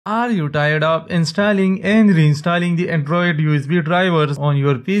Are you tired of installing and reinstalling the Android USB drivers on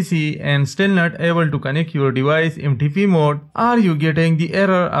your PC and still not able to connect your device MTP mode? Are you getting the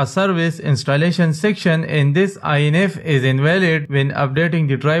error "A service installation section in this INF is invalid" when updating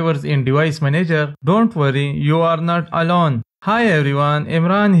the drivers in Device Manager? Don't worry, you are not alone. Hi everyone,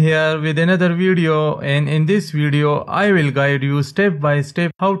 Imran here with another video, and in this video I will guide you step by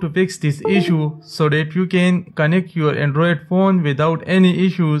step how to fix this issue so that you can connect your Android phone without any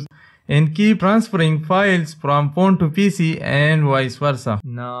issues and keep transferring files from phone to PC and vice versa.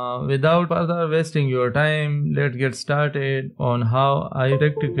 Now without further wasting your time, let's get started on how I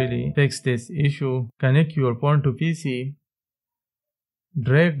practically fix this issue. Connect your phone to PC,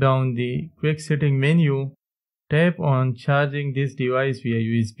 drag down the quick setting menu, tap on charging this device via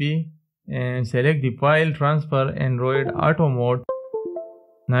USB and select the file transfer Android auto mode.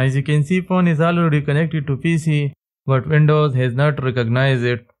 Now as you can see, phone is already connected to PC but Windows has not recognized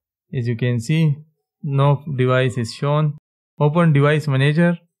it. As you can see, no device is shown. Open Device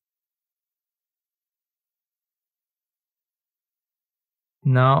Manager.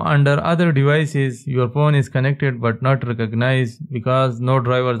 Now under other devices, your phone is connected but not recognized because no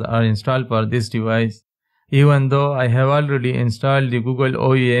drivers are installed for this device. Even though I have already installed the Google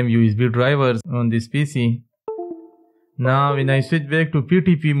OEM USB drivers on this PC. Now when I switch back to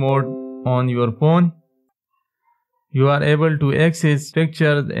PTP mode on your phone, you are able to access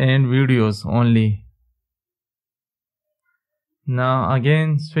pictures and videos only. Now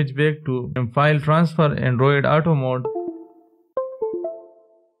again switch back to file transfer Android auto mode.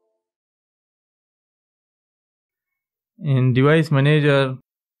 In Device Manager,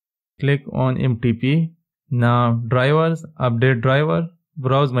 click on MTP. Now drivers, update driver,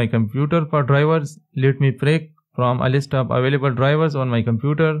 browse my computer for drivers. Let me pick from a list of available drivers on my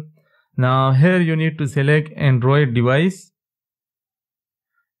computer. Now here you need to select Android device.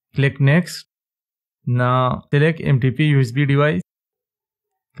 Click next. Now select MTP USB device.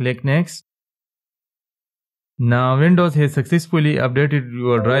 Click next. Now Windows has successfully updated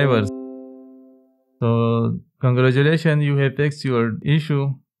your drivers. So congratulations, you have fixed your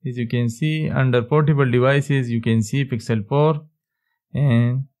issue. As you can see, under portable devices you can see Pixel 4,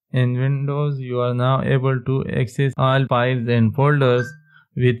 and in Windows you are now able to access all files and folders.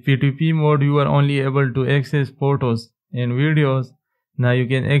 With PTP mode you are only able to access photos and videos. Now you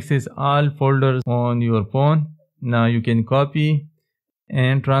can access all folders on your phone. Now you can copy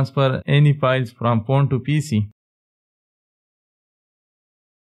and transfer any files from phone to PC.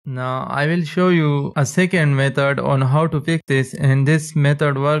 Now I will show you a second method on how to fix this, and this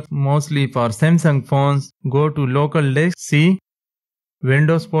method works mostly for Samsung phones. Go to local disk C,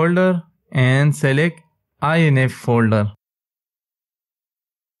 Windows folder and select INF folder.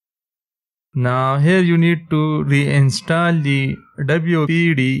 Now here you need to reinstall the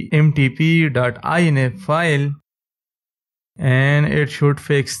wpd-mtp.inf file and it should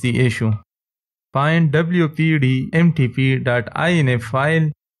fix the issue. Find wpd-mtp.inf file.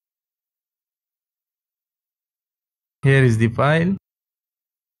 Here is the file.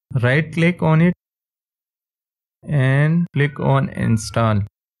 Right click on it and click on install.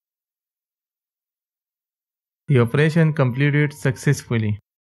 The operation completed successfully.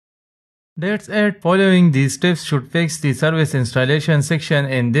 That's it. Following these steps should fix the service installation section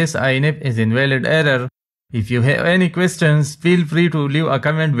in this INF is invalid error. If you have any questions, feel free to leave a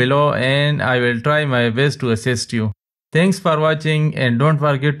comment below and I will try my best to assist you. Thanks for watching and don't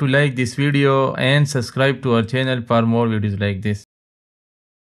forget to like this video and subscribe to our channel for more videos like this.